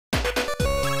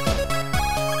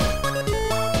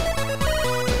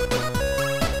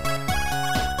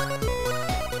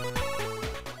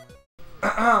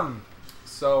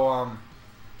So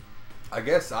I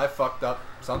guess I fucked up.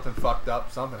 Something fucked up.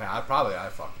 I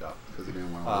fucked up. Because he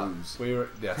didn't want to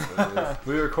lose.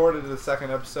 We recorded the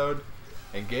second episode,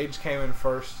 and Gage came in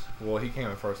first. Well, he came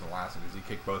in first in the last one because he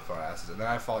kicked both of our asses. And then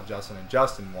I fought Justin, and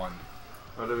Justin won.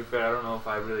 Well, to be fair, I don't know if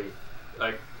I really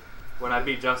like. When I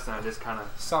beat Justin, I just kind of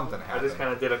something happened. I just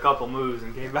kind of did a couple moves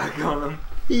and came back on him.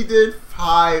 He did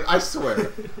 5. I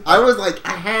swear. I was like,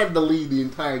 I had the lead the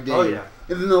entire game. Oh yeah.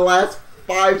 And then the last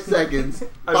 5 seconds,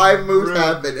 5 moves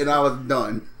happened, and I was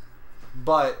done.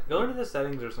 But go into the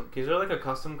settings or something. Is there like a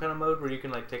custom kind of mode where you can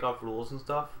like take off rules and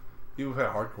stuff? You play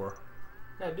hardcore.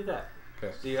 Yeah, do that.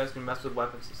 Okay. So you guys can mess with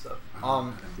weapons and stuff. I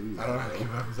don't know how to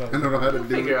keep weapons up. I don't know how to do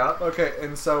figure it. out. Okay,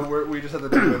 and so we just had to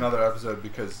do another episode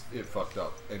because it fucked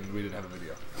up and we didn't have a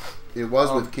video. It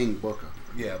was with King Booker.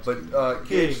 Yeah, but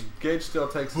Gage still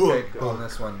takes the cake on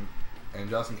this one, and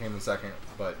Justin came in second.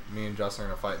 But me and Justin are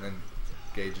gonna fight, and then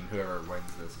Gage and whoever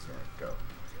wins this is gonna go.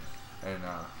 And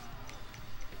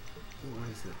what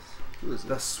is this? Who is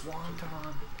The this? Swanton.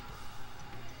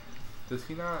 Does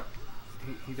he not?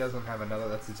 He doesn't have another.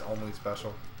 That's his only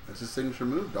special. That's his signature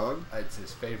move, dog. It's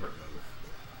his favorite move.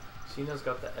 Sheena's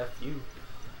got the FU.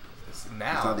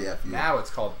 Now, it's not the FU. Now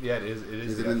it's called. Yeah, it is. It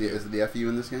is. Is it the FU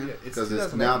in this game? Yeah, because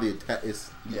it's now the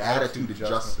attitude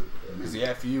adjustment. Because the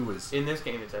FU was in this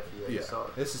game. It's FU. I just saw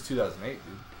it. This is 2008,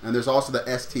 dude. And there's also the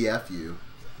STFU.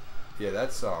 Yeah,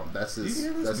 that's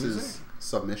his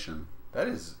submission. That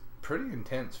is pretty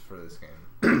intense for this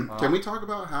game. Can we talk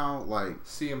about how like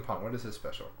CM Punk? What is his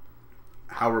special?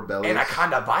 How rebellious?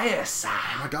 Anaconda bias.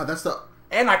 Oh my god, that's the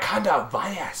Anaconda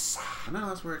bias. I know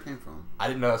that's where it came from. I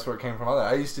didn't know that's where it came from either.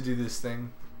 I used to do this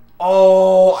thing.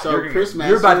 Oh, so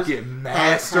you're about to get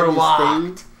master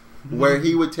locked. Where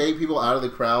he would take people out of the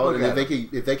crowd, and if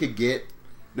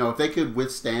they could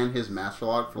withstand his master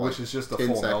lock for like which is just 10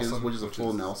 seconds, Nelson, which is a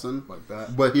full Nelson, like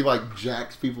that. But he like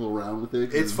jacks people around with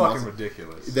it. It's fucking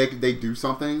ridiculous. They do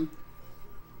something.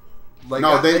 Like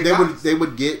no, they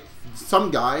would get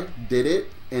some guy did it,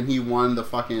 and he won the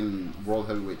fucking World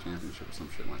Heavyweight Championship or some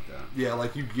shit like that. Yeah,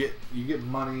 like you get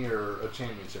money or a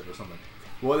championship or something.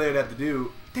 What they'd have to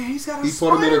do? He's got a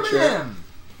Spider-Man.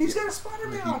 He's got a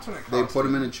Spider-Man alternate costume. They put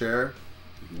him in a chair.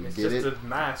 It's just a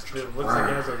mask that looks like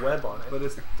it has a web on it. But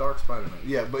it's Dark Spider-Man.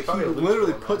 Yeah, but he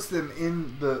literally puts them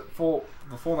in the full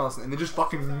Nelson and then just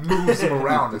fucking moves them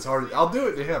around. It's hard. I'll do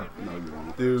it to him. No, you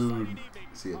won't. Dude.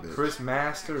 See a bitch. Chris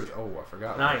Masters. Oh, I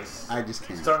forgot. Nice. I just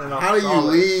can't. Starting off How do you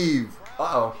solid. leave?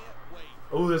 Uh-oh.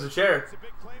 Oh, there's a chair.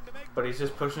 But he's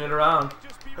just pushing it around.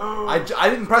 I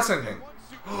didn't press anything.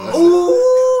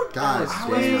 Oh, God how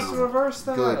am I supposed to reverse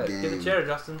that? Good game. Get the chair,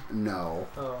 Justin. No.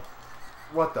 Oh.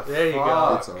 What the There you fuck?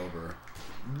 go. It's over.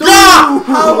 Ah!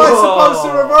 How am I supposed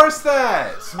to reverse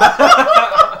that?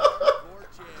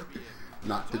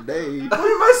 Not today. What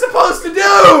am I supposed to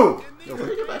do? Yo,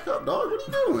 pick it back up, dog. What are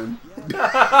you doing? What do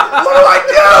I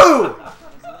do?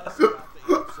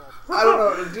 I don't know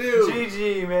what to do.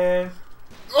 GG, man.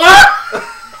 What the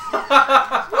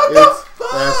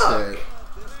fuck? That's it.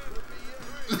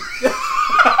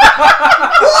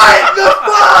 What the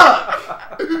fuck?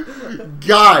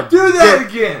 God. Do that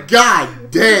again.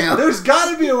 God damn. There's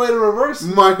got to be a way to reverse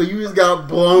it. Michael, you just got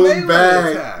blown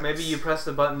back. Maybe you press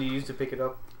the button you use to pick it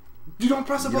up. You don't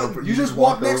press a button. You you just just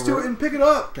walk walk next to over it and pick it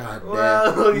up. God damn.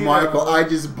 Well, Michael, I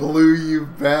just blew you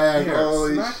back. Here,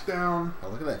 Holy Smackdown Oh,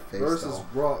 look at that face, versus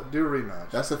though. Raw. Do a rematch.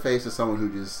 That's the face of someone who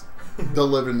just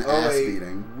delivered an ass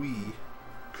beating. Wii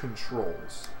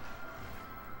controls.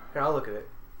 Here, I'll look at it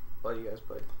while you guys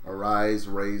play. Arise,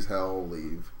 raise hell,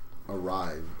 leave.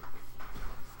 Arrive.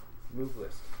 Move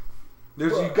list.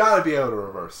 You got to be able to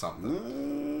reverse something.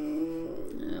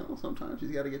 Yeah, well, sometimes you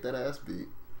got to get that ass beat.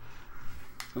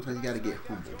 Sometimes you got to get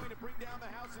humbled.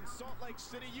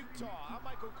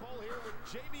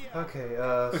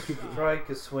 Okay, strike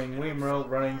is swing Wiimote,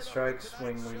 running strike,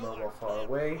 swing Wiimote while far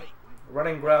away.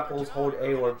 Running grapples, hold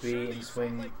A or B and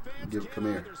swing. Come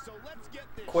here.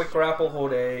 Quick grapple,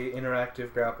 hold A,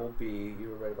 interactive grapple B.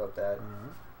 You were right about that.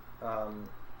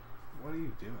 What are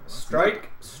you doing? Strike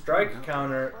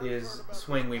counter is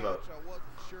swing Wiimote.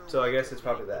 So I guess it's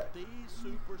probably that.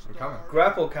 I'm coming.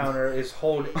 Grapple counter is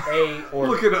hold A or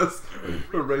Look at us.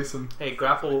 We're racing. Hey,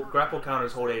 grapple counter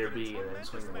is hold A or B and then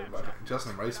swing the Wiimote.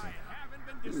 Justin, race me.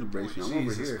 I'm over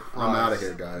Jesus here. Christ. I'm out of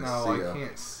here, guys. No, See ya. I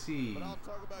can't see.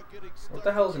 What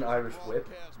the hell is an Irish whip?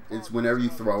 It's whenever you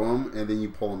throw them and then you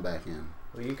pull them back in.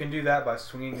 Well, you can do that by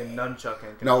swinging a nunchuck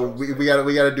and No, we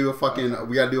gotta do a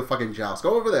fucking joust.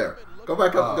 Go over there. Go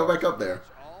back up. Go back up there.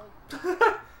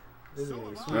 This is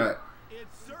gonna be sweet. All right.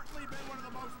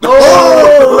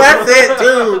 Oh, that's it,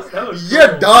 too.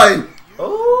 You're done.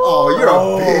 Oh, you're a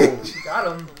bitch. Got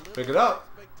got him. Pick it up.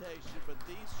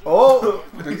 Oh!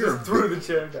 He just threw the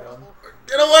chair down.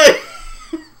 Get away!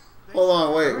 Hold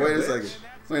on, wait a second.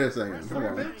 Wait a second. Come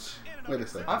on. Wait a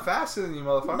second. I'm faster than you,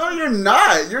 motherfucker. No, you're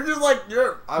not. You're just like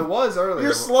I was earlier.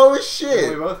 You're slow as shit.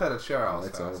 We both had a chair. I was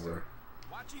It's faster. over.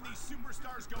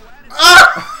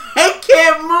 Ah! I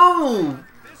can't move.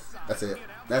 That's it.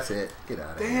 That's it. Get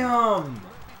out of here. Damn.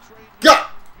 Go.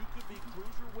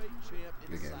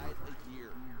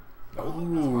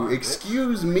 Oh,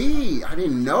 excuse me. I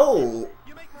didn't know.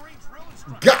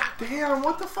 God damn!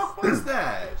 What the fuck was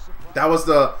that? That's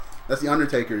the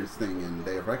Undertaker's thing in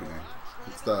Day of Reckoning.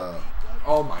 It's the.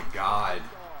 Oh my God.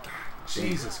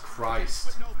 Jesus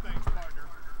Christ.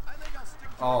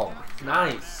 Oh.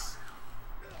 Nice.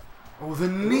 Oh, the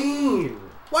knee.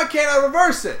 Why can't I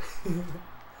reverse it?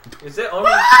 Is it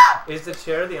only? Is the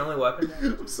chair the only weapon?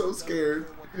 I'm so scared.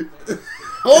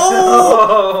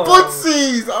 Oh,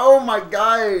 footsies! Oh my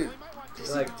God!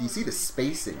 Do you see the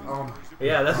spacing? Oh my.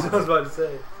 Yeah, that's what I was about to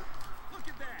say.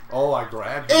 Oh, I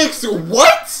grabbed it. It's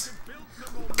what?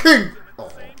 King.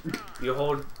 Oh. You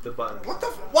hold the button. What the?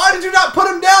 Why did you not put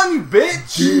him down, you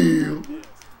bitch? Damn.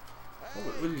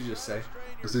 What did you just say?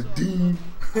 It's a D.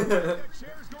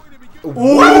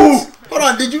 What? Hold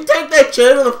on, did you take that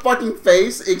chair to the fucking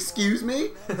face? Excuse me?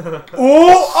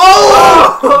 Oh!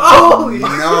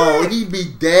 No, he'd be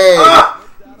dead.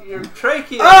 You're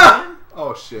trachea, man.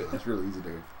 Oh shit. It's really easy,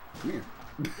 dude. Come here.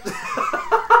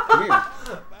 Come here.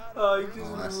 Oh, you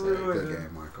just That's a ruined good it.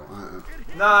 game, Michael.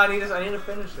 Nah, I need a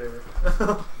finisher.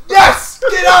 Yes!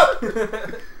 Get up!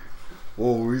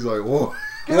 Whoa, he's like, whoa.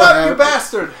 Get up, you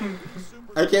bastard!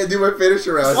 I can't do my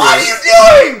finisher out What are here. you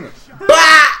doing?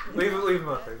 Bah! Leave him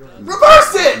up there. Go ahead.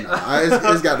 Reverse it! Nah,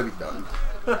 it's got to be done.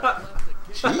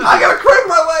 Jeez. I gotta crack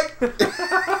my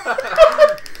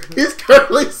leg! He's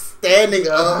currently standing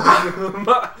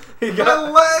up. He My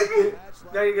got leg!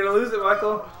 Now you're gonna lose it,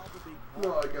 Michael.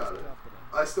 No, I got it.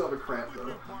 I still have a cramp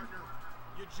though.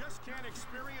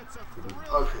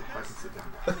 Okay, I can sit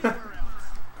down now.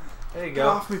 There you Get go.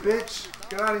 off me, bitch!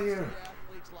 Get out of here!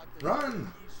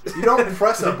 Run! You don't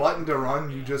press a button to run,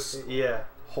 you just Yeah.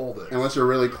 hold it. Unless you're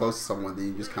really close to someone, then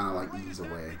you just kind of like ease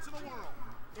away.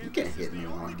 You can't hit me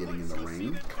while I'm getting in the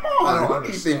ring. Come on, I don't who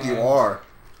do you think you understand. are?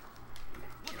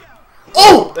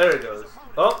 Oh! There it goes.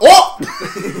 Oh! Oh!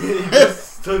 He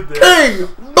just stood there. King!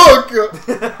 Book!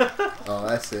 Oh,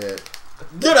 that's it.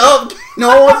 Get up! No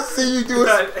one wants to see you do it.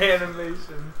 That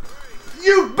animation.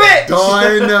 You bitch!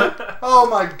 Done. Oh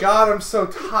my God, I'm so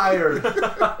tired.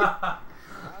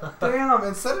 Damn,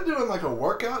 instead of doing like a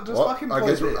workout, just Well, fucking play I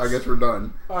guess this. we're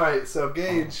done. Alright, so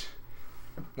Gage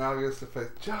now gets to face.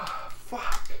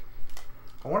 Fuck.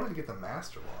 I wanted to get the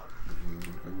master lock.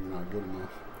 You're not good enough.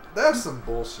 That's some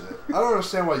bullshit. I don't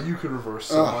understand why you could reverse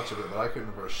so much of it, but I couldn't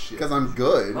reverse shit. Because I'm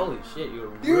good. Holy shit,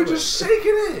 you were just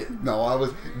shaking it. No, I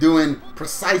was doing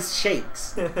precise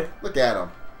shakes. Look at him.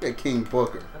 Look at King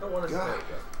Booker. I don't want to God.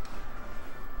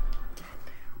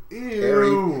 say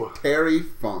Ew. Terry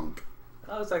Funk.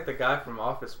 that was like the guy from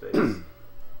Office Space. It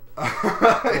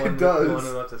The one does.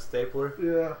 about the stapler.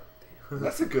 Yeah.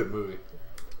 That's a good movie.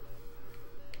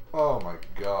 Oh my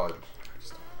God.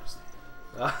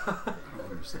 I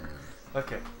don't understand.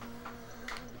 Okay.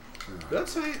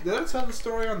 Did I tell the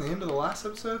story on the end of the last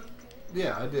episode?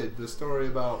 Yeah, I did. The story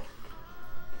about...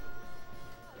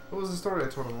 What was the story I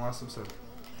told on the last episode?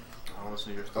 I want to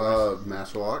see your stories.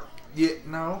 Master Lock. Yeah,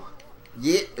 no.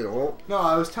 Yeah. Oh, No,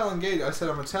 I was telling Gage, I said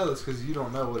I'm going to tell this because you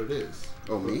don't know what it is.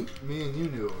 oh, me? Me and you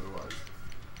knew what it was.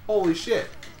 Holy shit.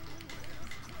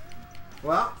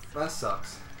 Well, that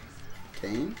sucks.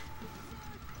 Kane.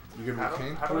 You give me How a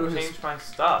cane? do I change my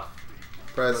stuff?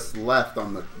 Press left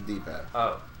on the D-pad.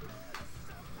 Oh.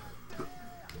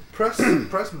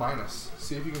 Press minus.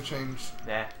 See if you can change...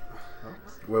 Nah.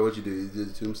 What would you do? You did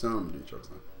the tombstone or did you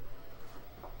chokeslam?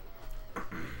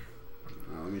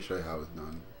 Let me show you how it's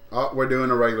done. Oh, we're doing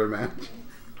a regular match.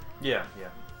 Yeah, yeah.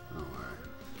 Oh,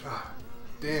 alright. God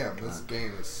damn, this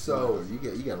game is so... You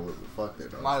got a little fuck there,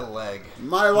 dog. My leg.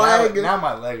 My leg. Now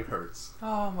my leg hurts.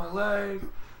 Oh, my leg.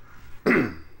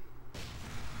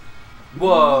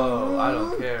 Whoa! I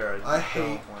don't care. I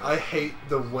hate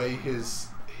the way his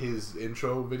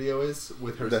intro video is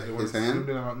with her. His hand?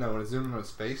 When it's zoomed in on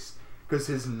his face, because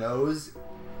his nose.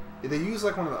 They use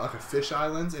like a fish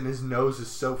islands, and his nose is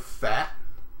so fat.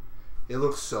 It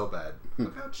looks so bad.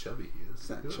 Look how chubby he is.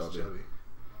 Not He looks chubby.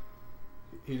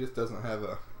 He just doesn't have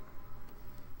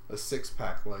a six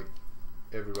pack like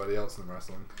everybody else in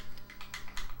wrestling.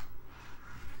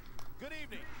 Good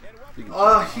evening.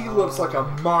 He looks like a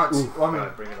monster. I mean,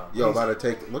 Bring it on. Yo, about to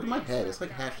take. Look at my head. It's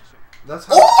like hash. that's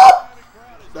how. Oh!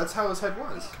 That's how his head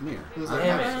was. Come here. It was I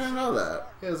like didn't know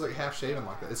that. Yeah, it was like half shaven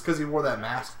like that. It's because he wore that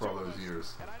mask for all those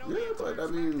years. Yeah, but I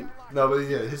mean... No, but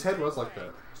yeah, his head was like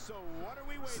that.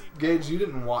 Gage, you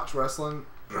didn't watch wrestling.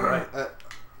 Right.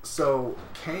 So,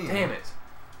 Kane... Damn it.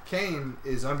 Kane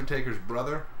is Undertaker's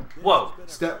brother. Whoa.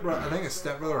 Stepbrother. I think it's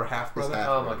stepbrother or half-brother.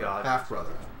 Oh my god.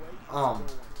 Half-brother.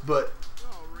 But...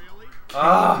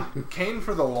 Kane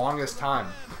for the longest time,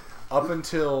 up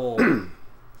until...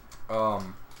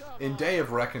 in Day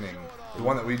of Reckoning, the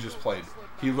one that we just played,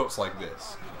 he looks like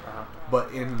this.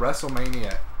 But in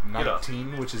WrestleMania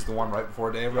 19, which is the one right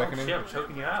before Day of Reckoning, Shit, I'm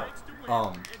choking you out.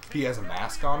 he has a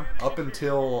mask on. Up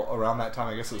until around that time,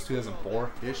 I guess it was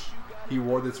 2004-ish, he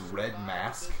wore this red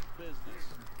mask.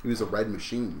 He was a red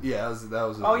machine. Yeah, that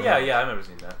was Oh yeah, I remember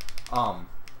seeing that.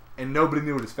 And nobody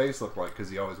knew what his face looked like because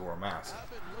he always wore a mask.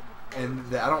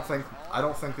 And I don't think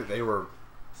that they were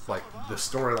like the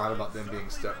storyline about them being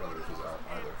stepbrothers was out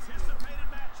either.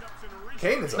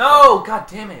 Kane is God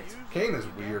damn it. Kane is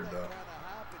weird though.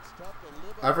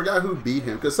 I forgot who beat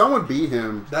him because someone beat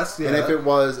him. That's and if it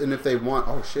was and if they won,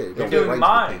 oh shit, You're doing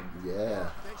mine.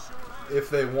 Yeah. If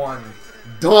they won,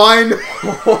 done.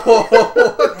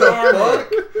 What the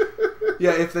fuck?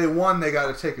 Yeah, if they won, they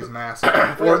got to take his mask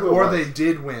off. or they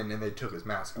did win and they took his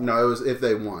mask off. No, it was if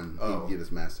they won, he'd get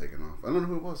his mask taken off. I don't know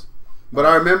who it was. But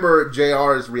I remember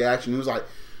JR's reaction. He was like,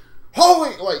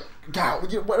 holy, like, God,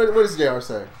 what does JR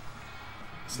say?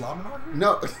 Slobberknocker?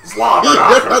 No. Slobberknocker.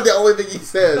 That's not the only thing he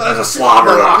says. That's a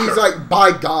slobberknocker. He's like,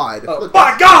 by God. Look,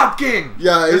 by God, King.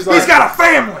 Yeah, he's got a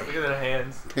family. Look at their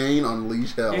hands. Kane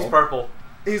unleash hell. He's purple.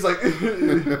 He's like...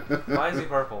 Why is he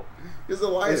purple? It's the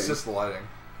lighting. It's just the lighting.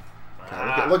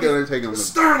 Look at Undertaker.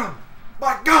 Sternum!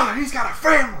 My God, he's got a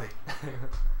family!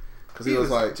 Because he was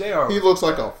like, JR he looks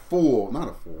like a fool. Not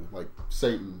a fool, like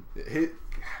Satan.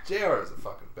 JR is the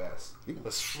fucking best. The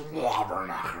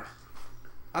slobberknocker.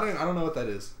 I don't know what that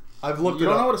is. I've looked it up. You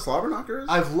don't know what a slobberknocker is?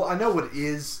 I know what it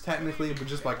is technically, but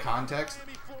just by context.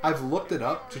 I've looked it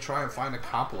up to try and find a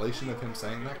compilation of him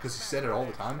saying that because he said it all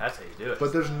the time. That's how you do it.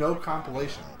 But there's no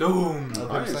compilation. Boom.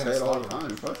 I didn't say it all the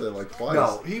time. I said it like twice.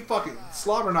 No, he fucking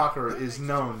slobberknocker is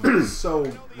known so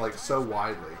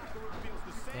widely.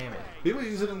 Damn it. People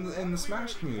use it in the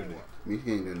Smash community. Me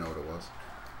didn't know what it was.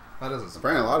 That doesn't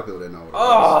surprise. Apparently, a lot of people didn't know what it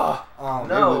was.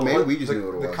 No. Maybe we just knew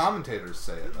what it was. The commentators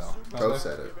say it though. Toad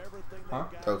said it. Huh?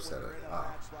 Toad said it.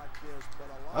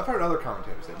 I've heard other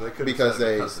commentators say it, but they couldn't because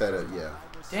they said it. Yeah.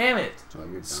 Damn it. Oh,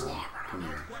 you're dumb. Come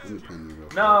here. Let me pin you real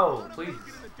quick. No, please.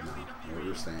 No,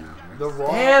 we're staying out here. The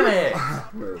Raw, Damn it.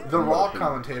 The Raw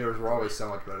commentators were always so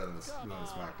much better than the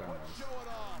SmackDown ones.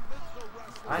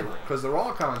 Because the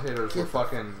Raw commentators were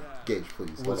fucking... Gage,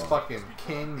 please. Was fucking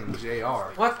King and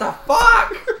JR. What the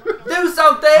fuck? Do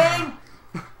something!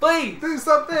 Please! Do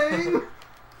something!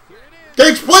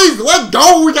 Gage, please, let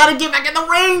go! We gotta get back in the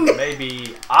ring!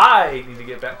 Maybe I need to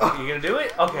get back. You gonna do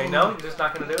it? Okay, no, you're just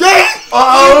not gonna do it? Gage!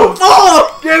 Uh-oh!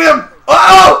 Oh! Get him!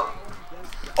 Uh-oh!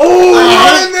 Oh!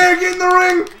 Get in there! Get in the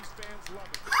ring!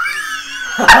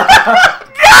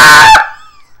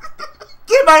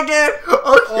 Get back in!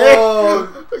 Okay.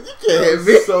 Oh, you can't hit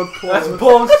me. So close. That's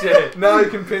bullshit. Now you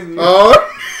can pin you. Oh!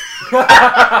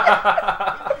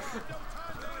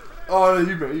 Oh,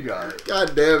 you got it.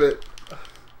 God damn it.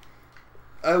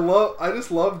 I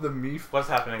just love the me. What's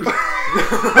happening?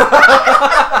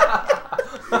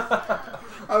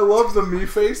 I love the me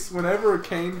face whenever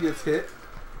Kane gets hit.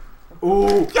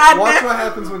 Ooh, God watch damn. what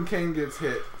happens when Kane gets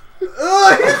hit.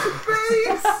 Ugh, his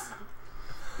face!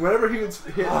 Whenever he gets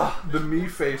hit, the me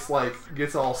face like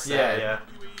gets all sad. Yeah.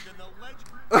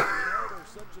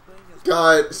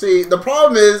 God, see, the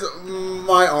problem is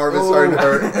my arm is starting to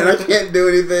hurt and I can't do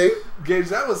anything. Gage,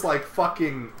 that was like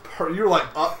fucking. You're like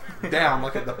up, down,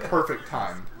 like at the perfect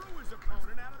time.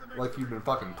 Like you've been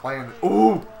fucking playing.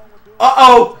 Ooh!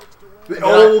 Uh-oh! The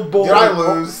old boy. Did I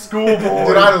lose? Schoolboy.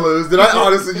 Did I lose? Did I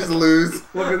honestly just lose?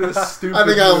 Look at this stupid. I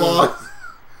think I move. lost.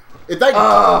 If that.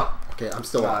 Okay, I'm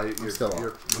still up. I'm still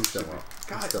up. I'm still up.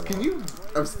 God, still can up. you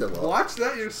I'm still up. watch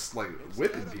that? You're just like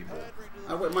whipping people.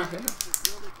 I whip my hand.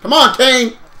 Come on,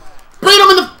 Kane! Beat him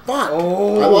in the fuck!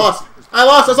 Oh. I lost.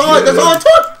 That's all it took!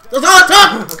 That's all it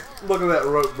took! Look at that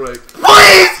rope break.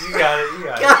 Please! You got it.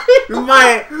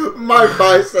 my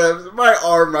biceps, my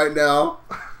arm right now.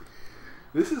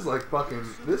 This is like fucking.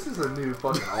 This is a new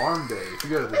fucking arm day. If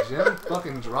you go to the gym,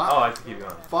 fucking drop. Oh, I have to keep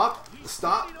going.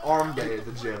 Stop arm day at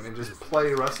the gym and just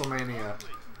play WrestleMania.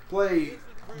 Play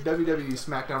WWE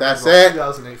SmackDown. That's it.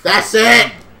 2008. That's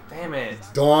it. Damn it.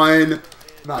 Done.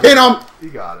 Not Pin him. You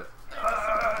got it.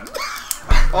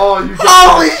 Oh, you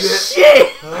got Holy that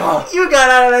shit! You got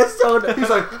out of that so. He's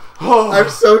like, oh. I'm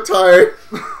so tired.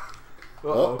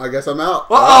 Oh, I guess I'm out.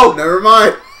 Uh-oh! Oh, never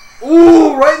mind.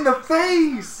 Ooh, right in the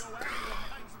face!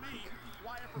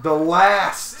 The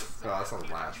last. Oh, that's not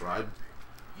the last ride.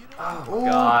 Oh,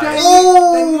 God. Dang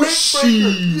Oh, it.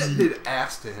 shit. That did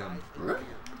ass to him. Right.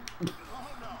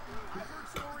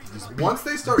 Once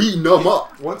they start beating them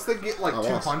up. Once they get like I 2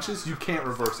 lost. punches, you can't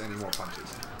reverse any more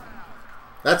punches.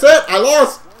 That's it. I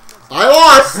lost. I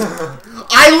lost.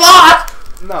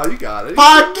 No, you got it.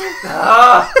 Fuck.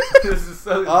 This is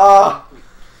so.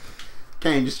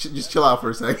 Kane, just chill out for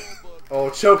a second. Oh,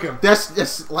 choke him.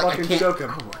 That's like Fucking I can't. choke him.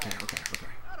 Oh, okay.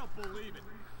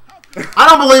 I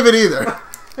don't believe it either.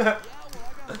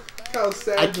 How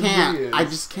sad I he can't. is. I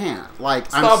just can't. Like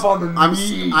Stop on the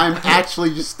knee. I'm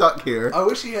actually just stuck here. I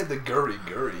wish he had the gurry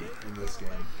in this game.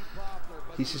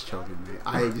 He's just choking me.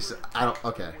 I don't.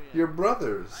 Okay. You're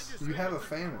brothers. You have a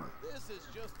family.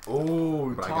 Oh,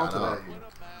 But I taunted got at you.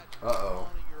 Uh-oh.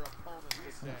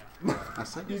 I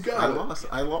said You got I it. lost.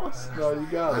 I lost. No, you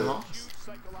got I it. lost.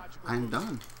 I'm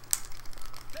done.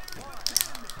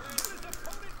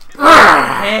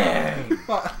 Man.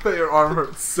 I bet your arm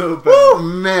hurts so bad. Oh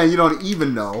man, you don't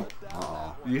even know.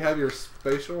 You have your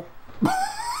spatial?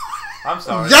 I'm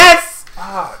sorry. Yes!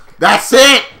 Fuck. That's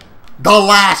it! The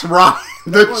last ride.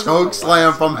 The wasn't choke the slam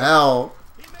last from hell.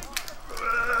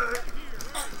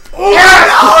 Oh, yeah,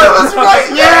 no, it was right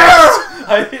Yes!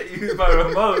 I hit you by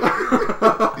remote.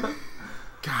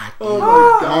 God, Oh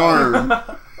my my arm.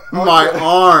 My Okay.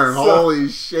 arm. So- Holy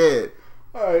shit.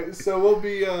 Alright, so we'll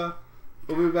be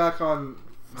back on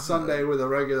Sunday with a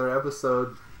regular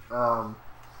episode. I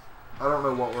don't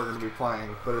know what we're going to be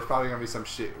playing, but it's probably going to be some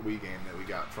shit Wii game that we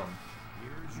got from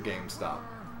GameStop.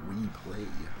 We play.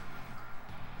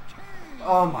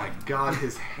 Oh my god,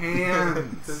 his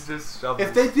hands. It's just shovels.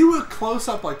 If they do a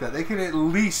close-up like that, they can at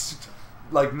least,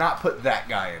 like, not put that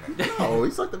guy in it. Oh,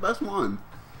 he's like the best one.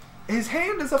 His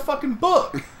hand is a fucking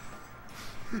book.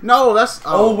 No, that's.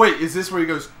 Oh, wait, is this where he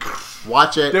goes,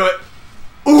 Watch it. do it?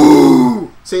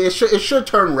 Ooh! See, it should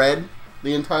turn red.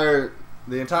 The entire.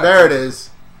 The entire There it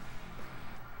is.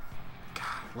 God,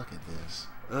 look at this.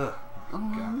 Ugh.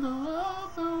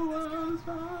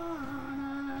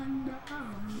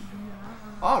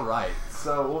 Alright,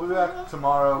 so we'll be back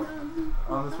tomorrow.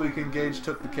 On This Weekend, Gage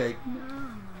took the cake.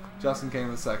 Justin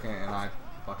came in second, and I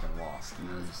fucking lost. You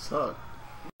suck.